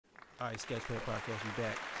Alright, Sketchpad Podcast, we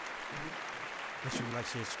back. Make sure you like,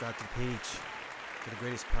 share, subscribe to the page. To the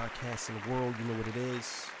greatest podcast in the world, you know what it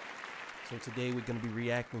is. So today we're going to be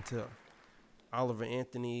reacting to Oliver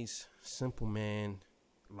Anthony's Simple Man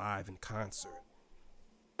live in concert.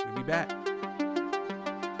 We'll be back.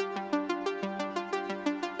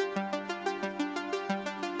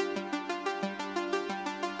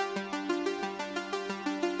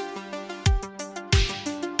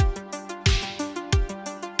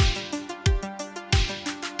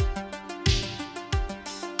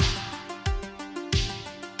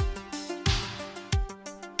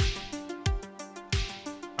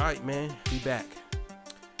 All right, man, we back.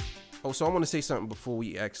 Oh, so I want to say something before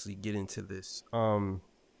we actually get into this. I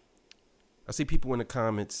see people in the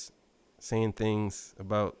comments saying things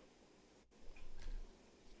about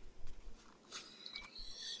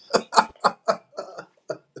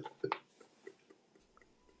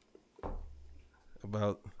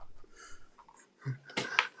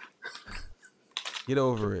get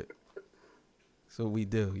over it. So we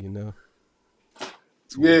do, you know.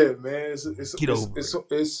 Yeah, man.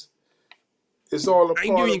 It's all a part.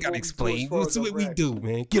 You ain't gotta explain. That's what we do,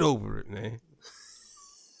 man. Get over it, man.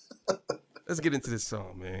 Let's get into this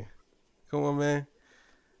song, man. Come on, man.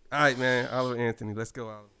 All right, man. Oliver Anthony, let's go,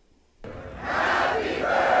 Oliver. Happy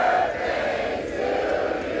birthday to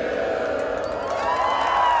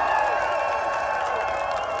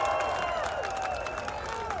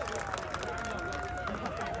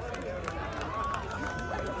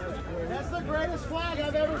you. That's the greatest flag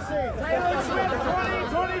I've ever seen. Taylor Swift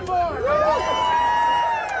 2024.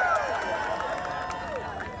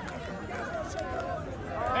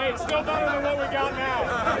 Hey, it's still better than what we got now.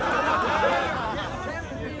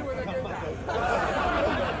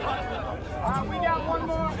 We got one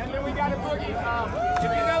more, and then we got a boogie. If you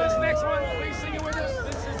know this next one, please sing it with us.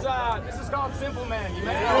 This is called Simple Man. You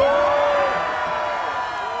may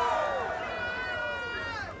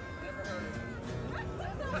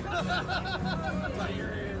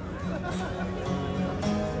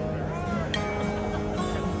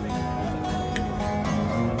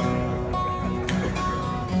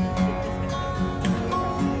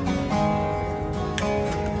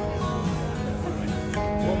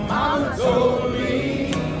Mama told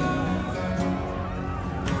me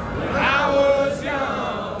when I was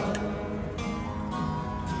young,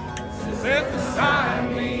 she sat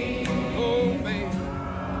beside me, oh baby,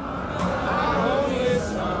 my only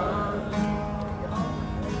son,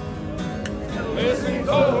 and listen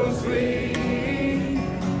closely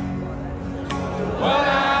to what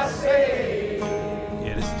I say.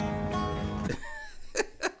 Yeah,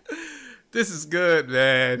 this is good,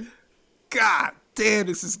 man. God damn,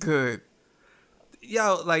 this is good.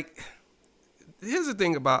 Yo, like, here's the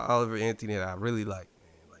thing about Oliver Anthony that I really like,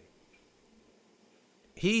 man.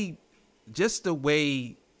 Like, just the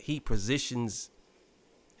way he positions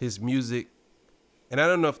his music, and I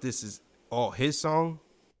don't know if this is all his song,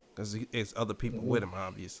 because it's other people with him,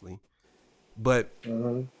 obviously. But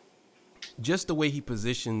just the way he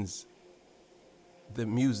positions the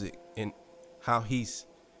music and how he's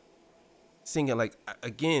singing, like,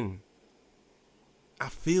 again, I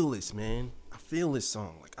feel this, man. I feel this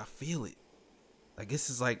song. Like, I feel it. Like, this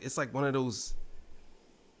is like, it's like one of those,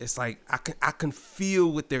 it's like I can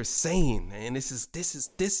feel what they're saying, man. This is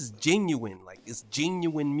genuine. Like, it's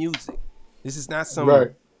genuine music. This is not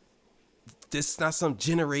some this is not some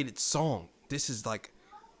generated song. This is like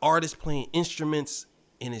artists playing instruments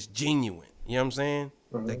and it's genuine. You know what I'm saying?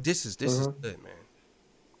 Like, this is good, man.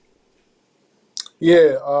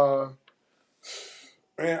 Yeah,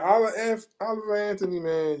 man, Oliver Anthony,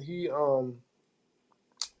 man, he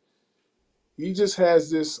just has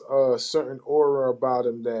this certain aura about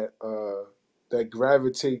him that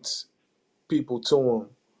gravitates people to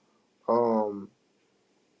him.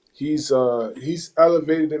 He's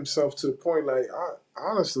elevated himself to the point, like,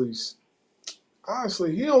 honestly,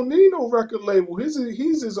 he don't need no record label.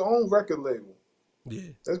 He's his own record label.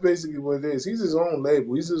 Yeah, that's basically what it is. He's his own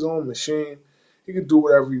label. He's his own machine. He can do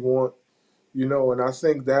whatever he wants. You know, and I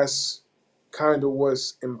think that's kind of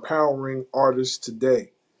what's empowering artists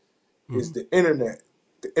today is the internet.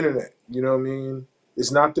 The internet, you know what I mean?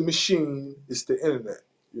 It's not the machine, it's the internet,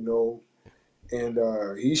 you know? And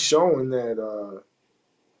he's showing that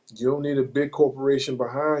you don't need a big corporation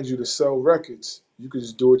behind you to sell records. You can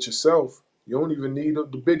just do it yourself. You don't even need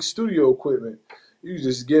the big studio equipment. You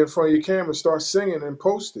just get in front of your camera, start singing, and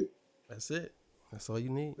post it. That's it. That's all you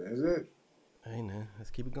need. That's it. Hey, man, let's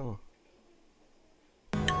keep it going.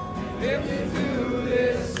 If you do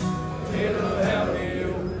this, it'll help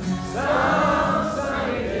you some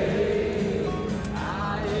sunny day. I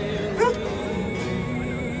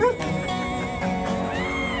agree.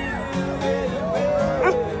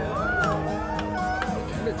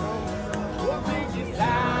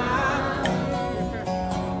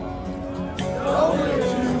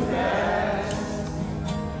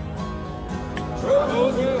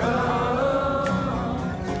 Troubles will come.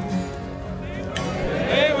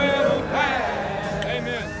 They will pass.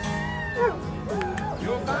 Amen.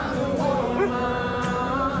 You'll find a woman.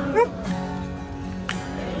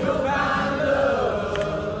 You'll find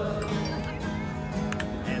love.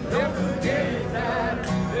 And don't forget that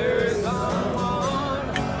there is someone.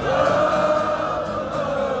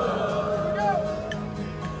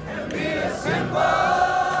 And be a simple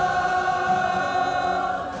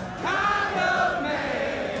kind of man.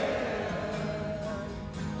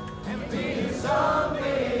 And be something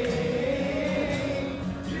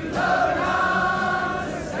you love and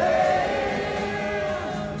understand.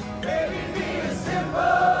 Baby, be a simple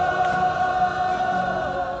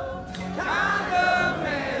kind of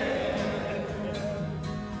man.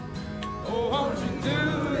 Oh, won't you do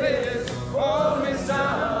this for me,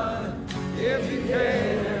 son, if you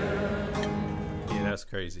can? Yeah, that's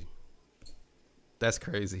crazy. That's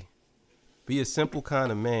crazy. Be a simple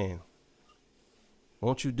kind of man.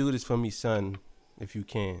 Won't you do this for me, son, if you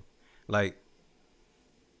can? Like,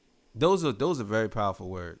 those are very powerful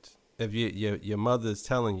words. If your mother's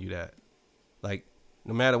telling you that, like,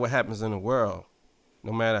 no matter what happens in the world,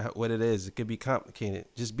 no matter what it is, it could be complicated.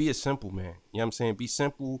 Just be a simple man. You know what I'm saying? Be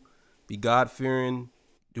simple, be God-fearing,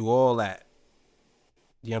 do all that.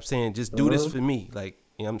 You know what I'm saying? Just do this for me. Like,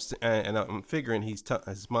 you know what I'm figuring his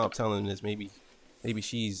mom telling him this. Maybe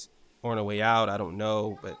she's on her way out. I don't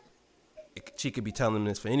know, but she could be telling him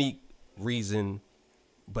this for any reason,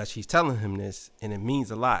 but she's telling him this, and it means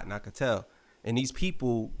a lot, and I could tell. And these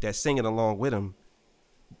people that singing along with him,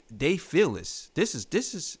 they feel this. This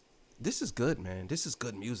is good, man. This is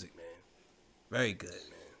good music, man. Very good,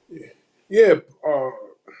 man. Yeah.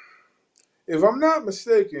 If I'm not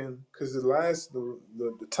mistaken, because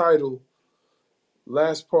the title,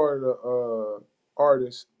 last part of the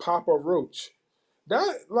artist, Papa Roach.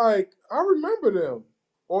 That, like, I remember them.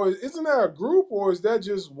 Or isn't that a group, or is that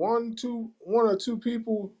just one or two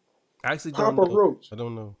people? I actually Papa don't know. Roach. I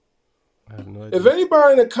don't know. I have no idea. If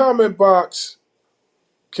anybody in the comment box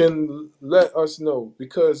can let us know,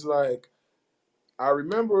 because, like, I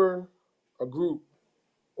remember a group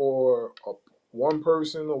or one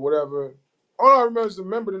person or whatever. All I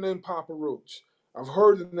remember the name Papa Roach. I've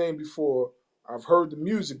heard the name before. I've heard the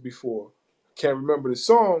music before. Can't remember the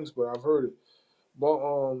songs, but I've heard it. But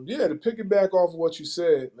yeah, to piggyback off of what you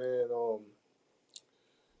said, man,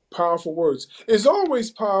 powerful words. It's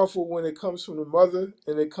always powerful when it comes from the mother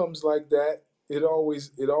and it comes like that. It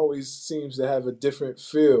always seems to have a different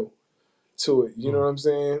feel to it. You know what I'm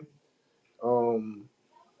saying?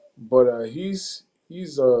 But he's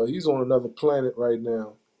on another planet right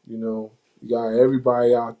now. You know, you got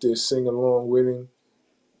everybody out there singing along with him.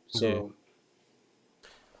 So,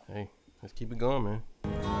 hey, let's keep it going, man.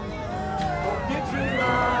 Get you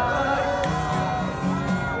right.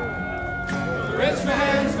 The rich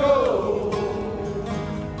man's gold.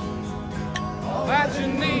 All that you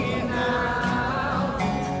need now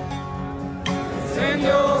is in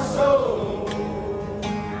your soul.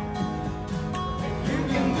 And you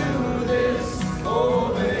can do this,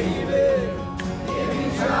 oh baby, if you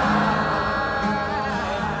try.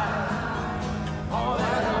 All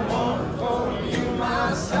that I want for you,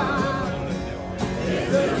 my son,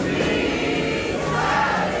 is a dream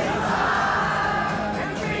satisfied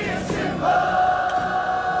and be a simple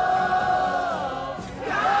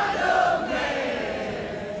kind of man.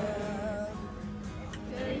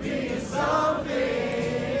 And be something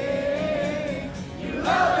you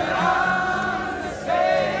love and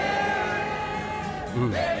understand.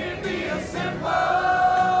 Baby, be a simple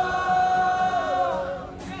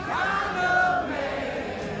kind of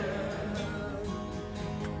man.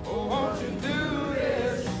 Oh, won't you do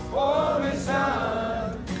this for me,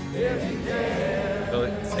 son, if you can? So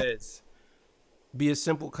it says, be a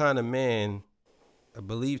simple kind of man. I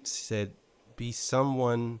believe it said, be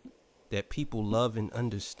someone that people love and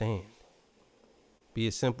understand. Be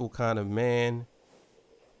a simple kind of man.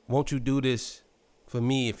 Won't you do this for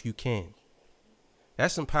me if you can?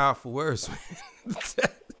 That's some powerful words, man.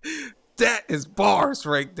 That is bars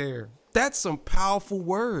right there. That's some powerful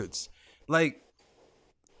words. Like,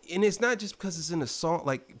 and it's not just because it's in the song,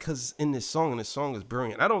 like, because in this song, and the song is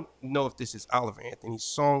brilliant. I don't know if this is Oliver Anthony's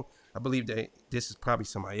song. I believe that this is probably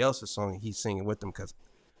somebody else's song, and he's singing with them because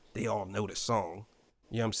they all know the song.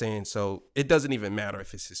 You know what I'm saying? So it doesn't even matter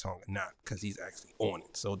if it's his song or not because he's actually on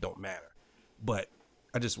it, so it don't matter. But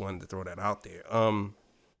I just wanted to throw that out there.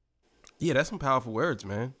 Yeah, that's some powerful words,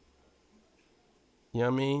 man. You know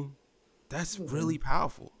what I mean? That's really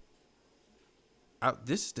powerful.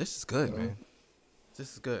 This is good, man.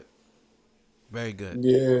 This is good. Very good.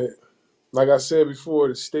 yeah, like I said before,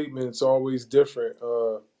 the statement's always different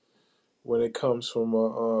when it comes from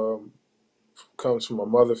a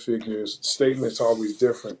mother figure's statement's always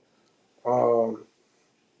different. Um,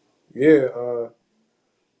 yeah,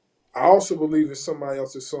 I also believe it's somebody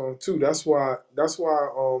else's song too. That's why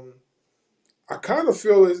I kind of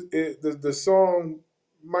feel the song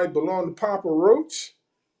might belong to Papa Roach,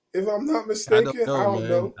 if I'm not I don't mistaken. I know, don't man.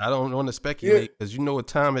 know. I don't want to Yeah, speculate because you know what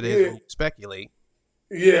time it is yeah, when you speculate.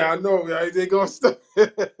 yeah. I know. Right? They gonna start.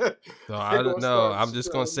 So They I don't gonna know. start. I'm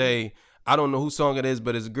just gonna say I don't know whose song it is,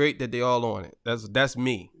 but it's great that they all on it. That's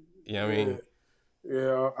me. You know what I Yeah, mean?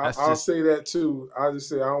 yeah. That's I'll just say that too. I just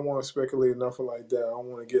say I don't want to speculate nothing like that. I don't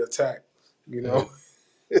want to get attacked. You yeah, know.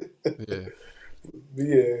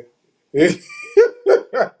 yeah. Yeah.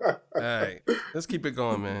 All right, let's keep it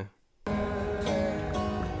going, man.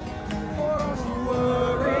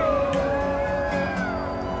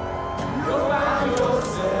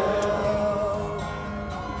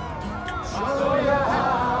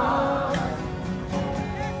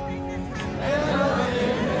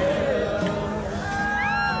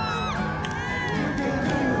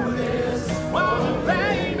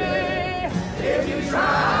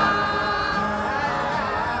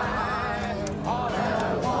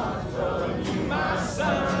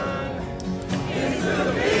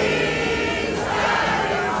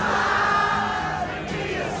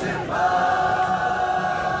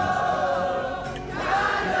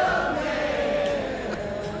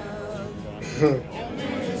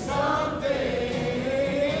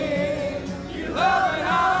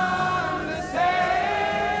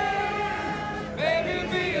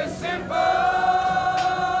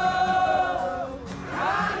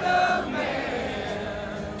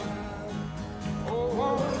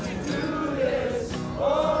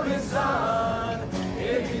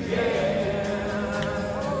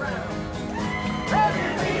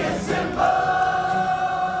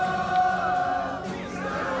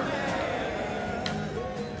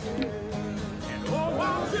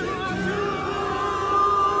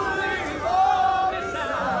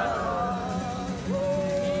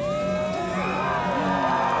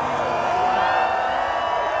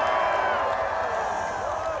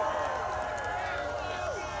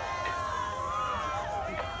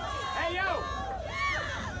 Hey, yo!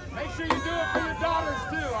 Make sure you do it for your daughters,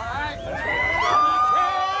 too, all right?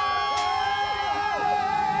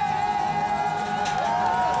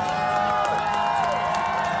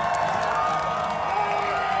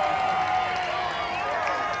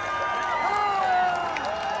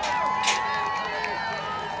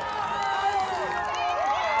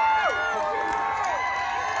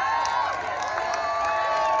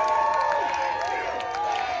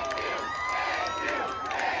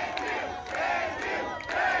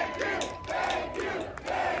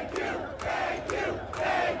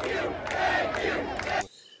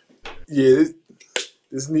 Yeah,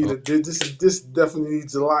 this definitely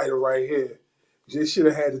needs a lighter right here. They should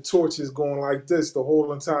have had the torches going like this the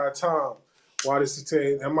whole entire time. While this is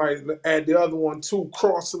saying, I might add the other one too,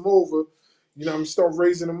 cross them over. You know, I'm start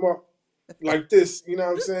raising them up like this. You know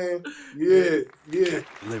what I'm saying? Yeah. Yeah, yeah,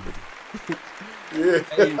 Liberty. yeah.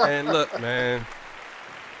 Hey, man, look, man.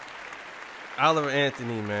 Oliver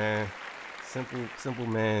Anthony, man. Simple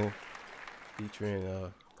man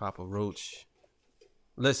featuring Papa Roach.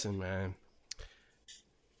 Listen, man.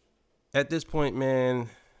 At this point, man,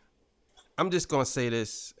 I'm just gonna say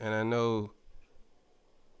this, and I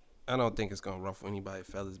don't think it's gonna ruffle anybody,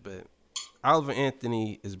 fellas, but Oliver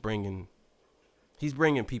Anthony is bringing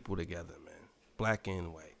people together, man, black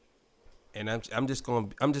and white. And I'm just gonna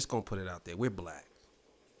put it out there. We're black.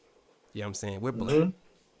 You know what I'm saying? We're black. Mm-hmm.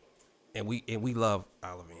 And we love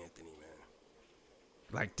Oliver Anthony, man.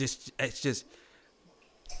 Like this, it's just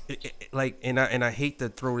like, and I hate to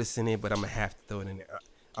throw this in there, but I'm gonna have to throw it in there.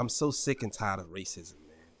 I'm so sick and tired of racism,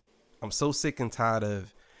 man. I'm so sick and tired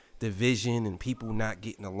of division and people not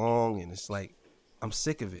getting along, and it's like I'm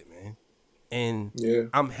sick of it, man. And Yeah.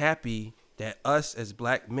 I'm happy that us as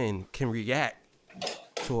black men can react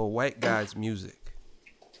to a white guy's music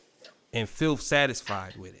and feel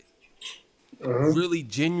satisfied with it. Really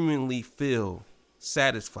genuinely feel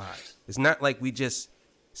satisfied. It's not like we just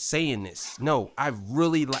saying this. No, I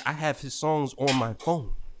have his songs on my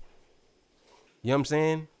phone. You know what I'm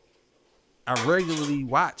saying? I regularly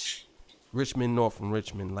watch Richmond North from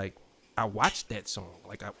Richmond. Like, I watch that song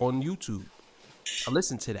on YouTube. I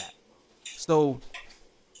listen to that. So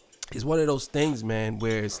it's one of those things, man,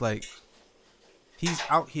 where it's like he's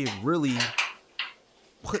out here really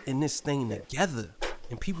putting this thing together,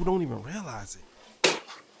 and people don't even realize it.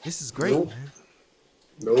 This is great, Nope. man.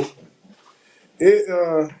 Nope.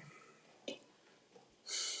 It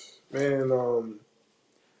Man,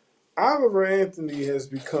 Oliver Anthony has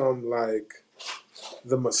become like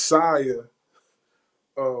the messiah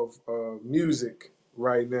of music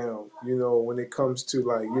right now. You know, when it comes to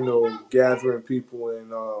like gathering people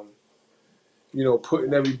and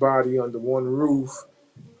putting everybody under one roof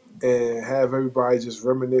and have everybody just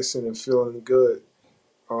reminiscing and feeling good.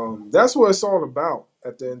 That's what it's all about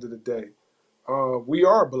at the end of the day. We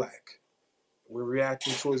are black. We're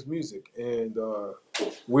reacting towards music, and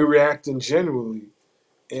we're reacting generally.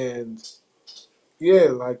 And yeah,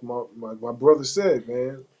 like my brother said,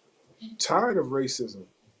 man, tired of racism,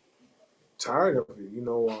 tired of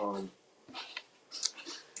it.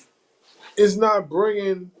 It's not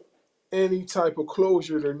bringing any type of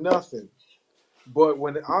closure to nothing. But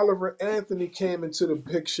when Oliver Anthony came into the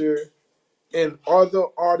picture and other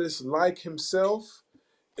artists like himself,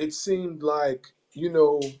 it seemed like,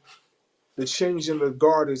 the changing of the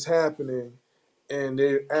guard is happening, and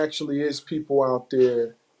there actually is people out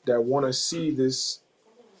there that want to see this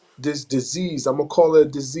disease. I'm gonna call it a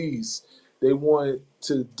disease. They want it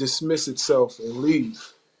to dismiss itself and leave.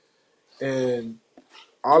 And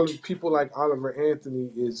all of people like Oliver Anthony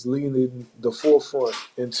is leading the forefront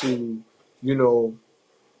into, you know,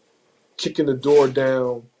 kicking the door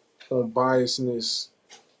down on biasness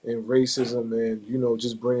and racism, and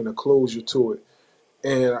just bringing a closure to it.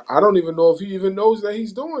 And I don't even know if he even knows that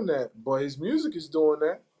he's doing that, but his music is doing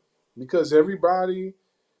that because everybody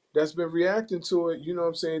that's been reacting to it, you know what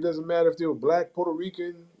I'm saying? It doesn't matter if they were black, Puerto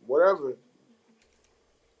Rican, whatever.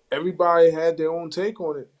 Everybody had their own take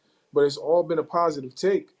on it, but it's all been a positive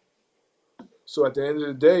take. So at the end of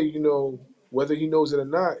the day, whether he knows it or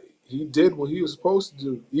not, he did what he was supposed to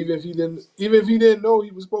do. Even if he didn't know he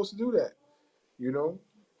was supposed to do that, you know?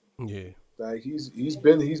 Yeah. Like he's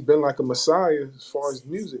been like a messiah as far as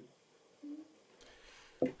music.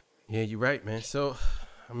 Yeah, you're right, man. So,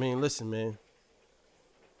 I mean, listen, man.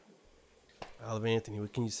 Oliver Anthony,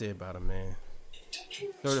 what can you say about him, man?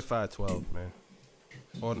 35-12, man.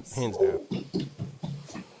 All hands down.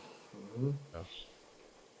 Oh. You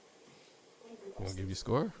gonna give you a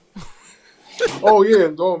score? Oh yeah,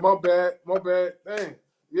 no, my bad. Dang.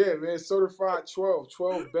 Yeah, man, certified 12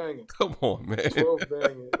 banging. Come on, man. 12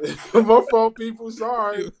 banging. My fault, people,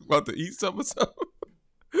 sorry. You about to eat something or something?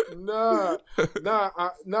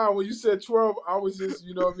 Nah, when you said 12, I was just,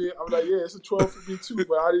 what I mean? I'm like, yeah, it's a 12 for me too,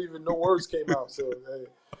 but I didn't even know words came out. So, hey,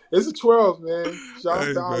 it's a 12, man. Shout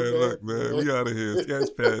Hey, out to Oliver man, look, man, we out of here.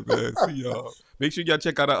 Sketchpad, man. See y'all. Make sure y'all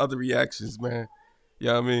check out our other reactions, man. You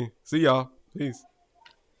know what I mean? See y'all. Peace.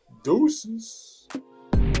 Deuces.